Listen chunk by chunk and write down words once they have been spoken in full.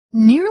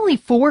Nearly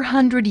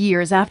 400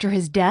 years after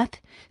his death,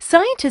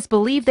 scientists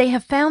believe they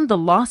have found the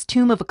lost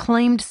tomb of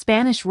acclaimed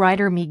Spanish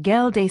writer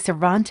Miguel de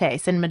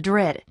Cervantes in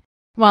Madrid.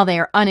 While they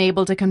are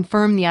unable to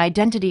confirm the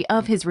identity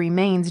of his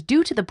remains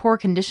due to the poor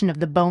condition of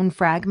the bone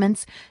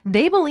fragments,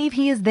 they believe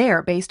he is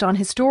there based on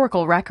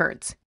historical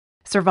records.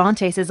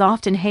 Cervantes is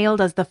often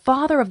hailed as the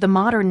father of the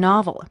modern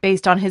novel,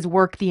 based on his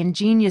work The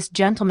Ingenious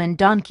Gentleman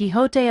Don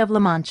Quixote of La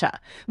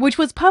Mancha, which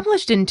was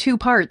published in two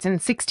parts in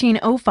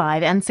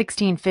 1605 and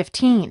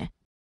 1615.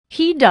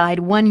 He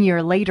died 1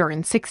 year later in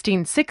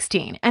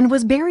 1616 and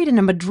was buried in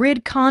a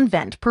Madrid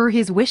convent per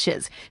his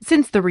wishes,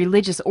 since the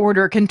religious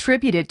order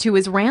contributed to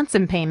his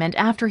ransom payment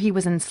after he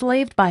was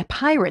enslaved by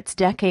pirates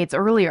decades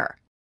earlier.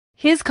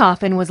 His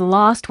coffin was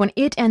lost when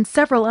it and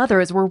several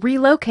others were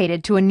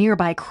relocated to a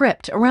nearby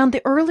crypt around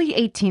the early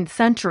 18th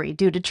century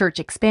due to church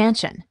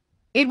expansion.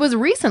 It was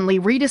recently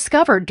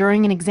rediscovered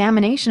during an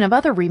examination of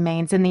other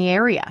remains in the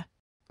area.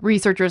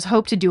 Researchers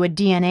hope to do a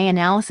DNA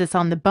analysis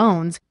on the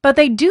bones, but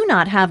they do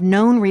not have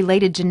known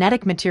related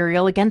genetic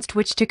material against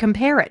which to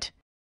compare it.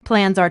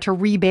 Plans are to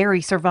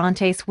rebury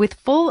Cervantes with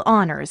full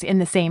honors in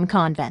the same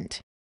convent.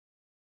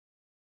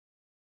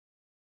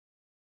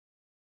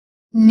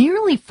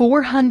 Nearly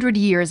 400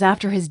 years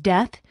after his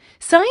death,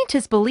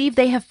 scientists believe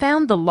they have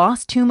found the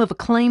lost tomb of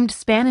acclaimed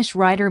Spanish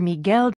writer Miguel